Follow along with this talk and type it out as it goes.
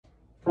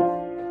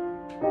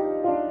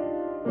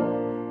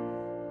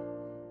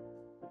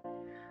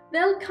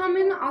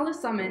Willkommen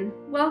allesammen.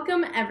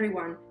 Welcome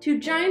everyone to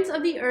Giants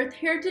of the Earth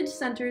Heritage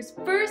Center's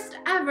first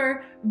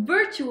ever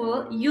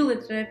virtual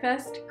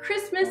Juletrefest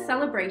Christmas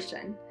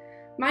celebration.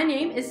 My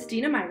name is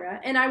Stina Myra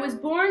and I was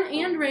born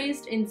and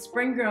raised in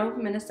Spring Grove,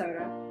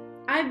 Minnesota.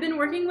 I've been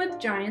working with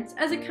Giants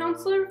as a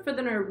counselor for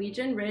the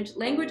Norwegian Ridge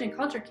Language and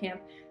Culture Camp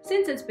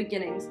since its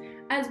beginnings,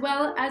 as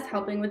well as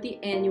helping with the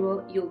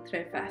annual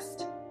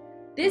Juletrefest.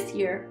 This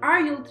year, our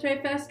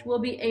Juletrefest will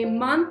be a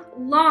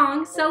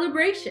month-long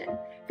celebration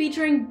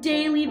featuring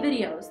daily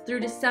videos through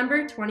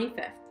December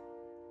 25th.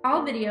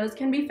 All videos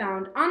can be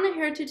found on the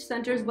Heritage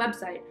Center's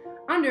website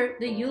under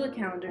the Jule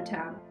Calendar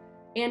tab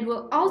and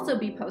will also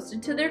be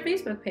posted to their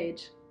Facebook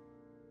page.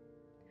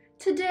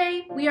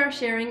 Today, we are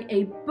sharing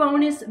a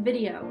bonus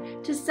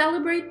video to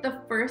celebrate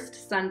the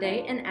first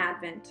Sunday in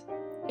Advent.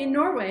 In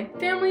Norway,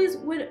 families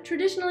would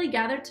traditionally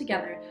gather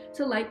together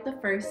to light the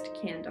first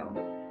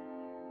candle.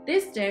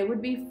 This day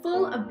would be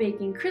full of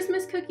baking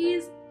Christmas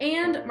cookies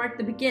and mark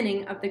the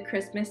beginning of the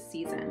Christmas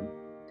season.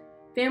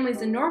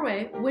 Families in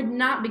Norway would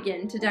not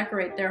begin to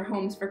decorate their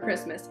homes for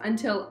Christmas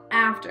until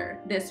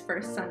after this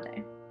first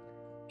Sunday.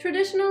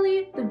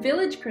 Traditionally, the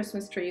village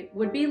Christmas tree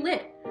would be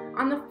lit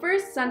on the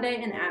first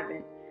Sunday in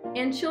Advent,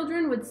 and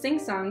children would sing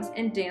songs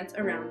and dance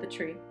around the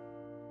tree.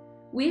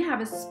 We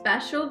have a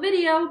special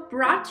video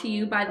brought to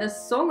you by the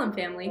Solum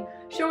family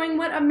showing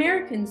what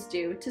Americans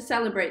do to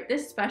celebrate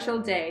this special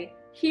day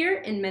here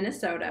in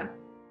Minnesota.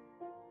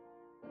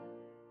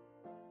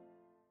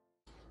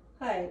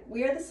 Hi,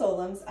 we are the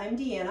Solums. I'm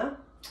Deanna.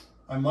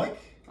 I'm Mike.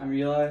 I'm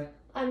Eli.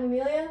 I'm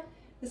Amelia.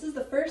 This is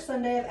the first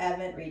Sunday of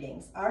Advent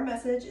readings. Our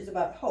message is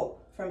about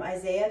hope from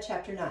Isaiah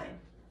chapter 9.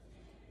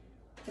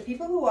 The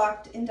people who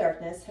walked in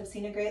darkness have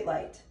seen a great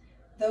light.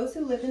 Those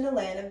who lived in the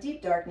land of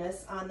deep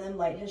darkness, on them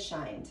light has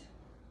shined.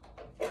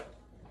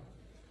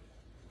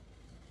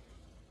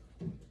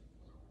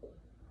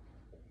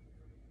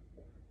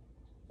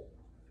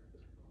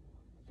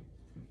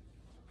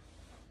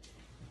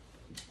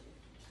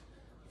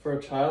 For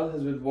a child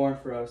has been born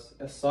for us,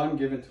 a son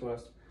given to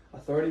us.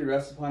 Authority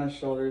rests upon his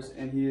shoulders,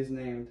 and he is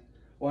named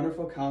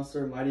Wonderful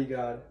Counselor, Mighty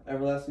God,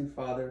 Everlasting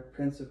Father,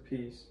 Prince of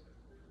Peace.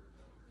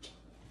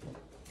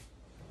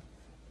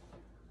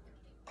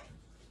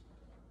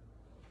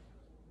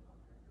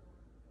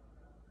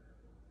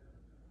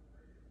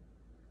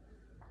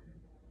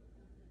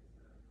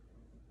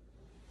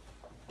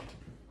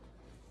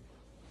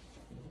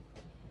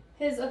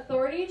 His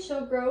authority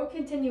shall grow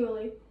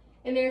continually,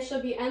 and there shall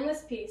be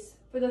endless peace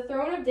for the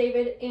throne of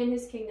David and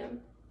his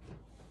kingdom.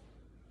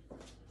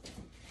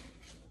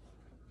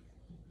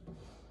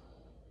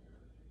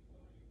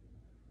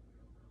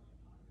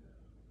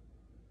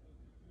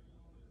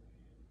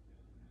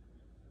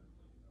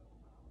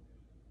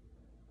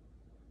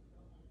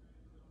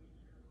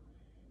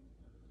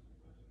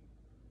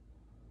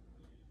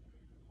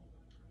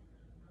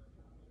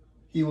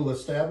 He will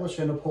establish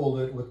and uphold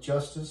it with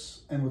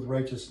justice and with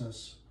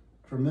righteousness,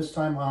 from this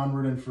time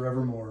onward and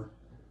forevermore.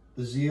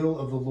 The zeal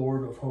of the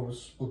Lord of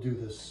hosts will do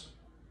this.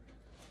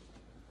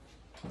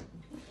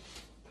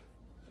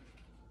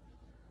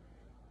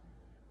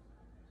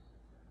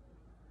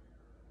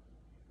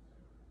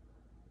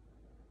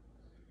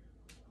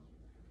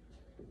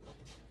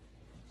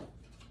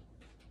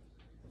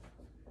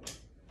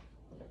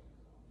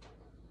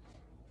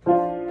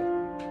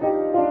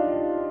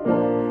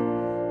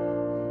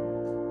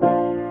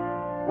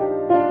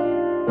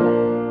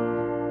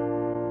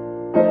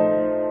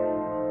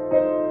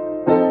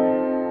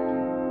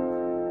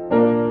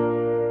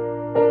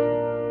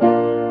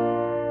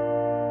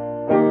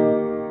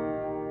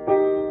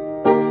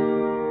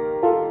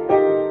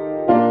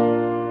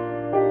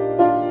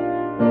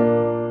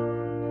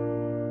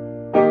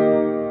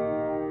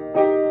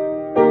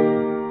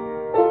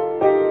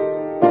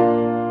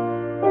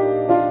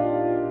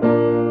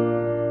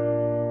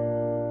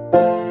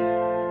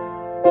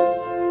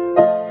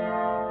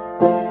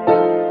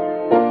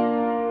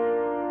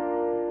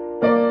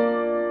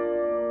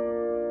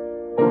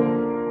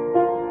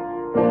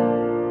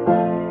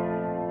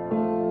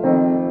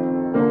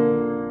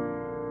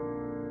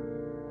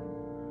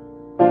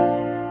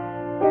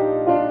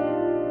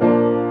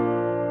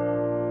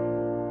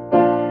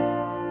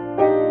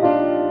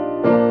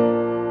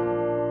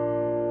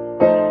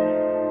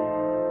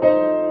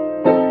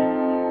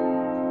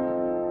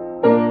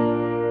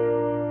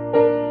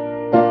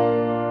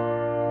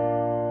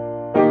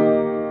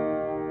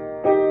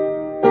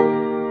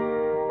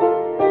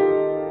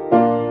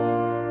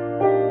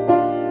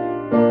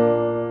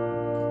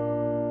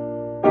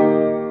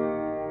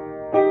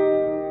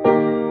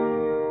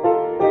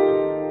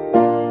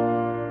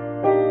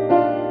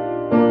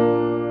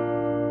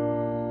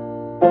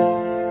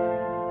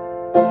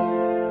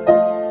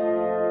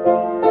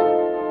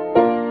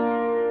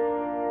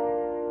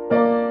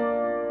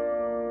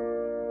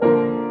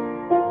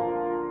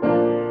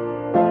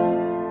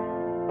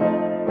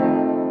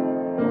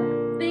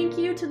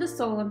 the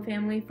Solum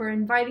family for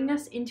inviting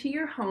us into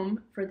your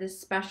home for this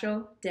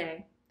special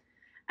day.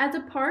 As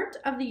a part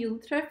of the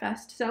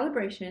Juletrefest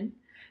celebration,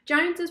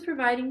 Giants is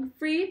providing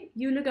free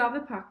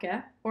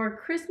julegavepakke, or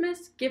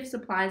Christmas gift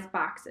supplies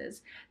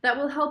boxes, that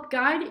will help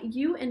guide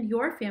you and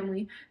your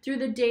family through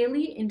the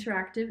daily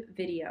interactive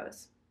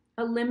videos.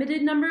 A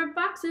limited number of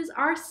boxes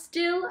are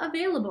still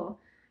available.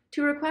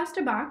 To request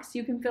a box,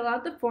 you can fill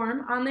out the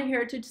form on the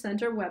Heritage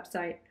Center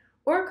website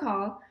or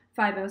call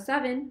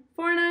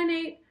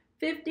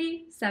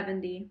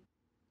 507-498-5070.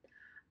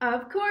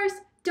 Of course,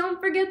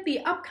 don't forget the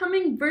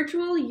upcoming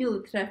virtual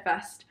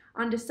Juletrefest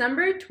on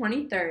December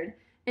 23rd,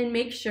 and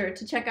make sure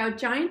to check out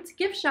Giants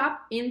Gift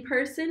Shop in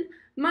person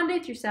Monday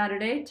through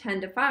Saturday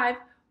 10 to 5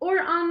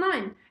 or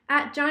online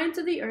at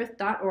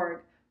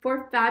giantsoftheearth.org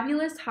for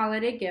fabulous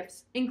holiday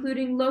gifts,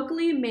 including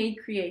locally made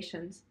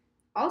creations.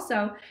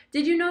 Also,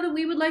 did you know that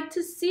we would like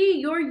to see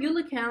your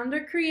Yule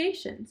calendar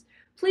creations?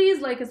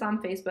 Please like us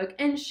on Facebook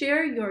and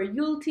share your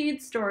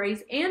Yuletide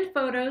stories and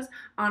photos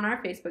on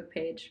our Facebook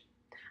page.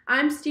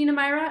 I'm Stina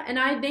Myra, and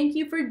I thank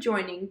you for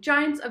joining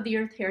Giants of the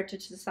Earth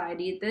Heritage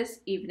Society this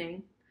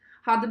evening.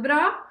 Ha det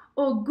bra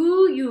och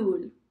god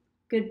jul!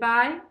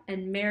 Goodbye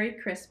and Merry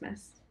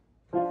Christmas.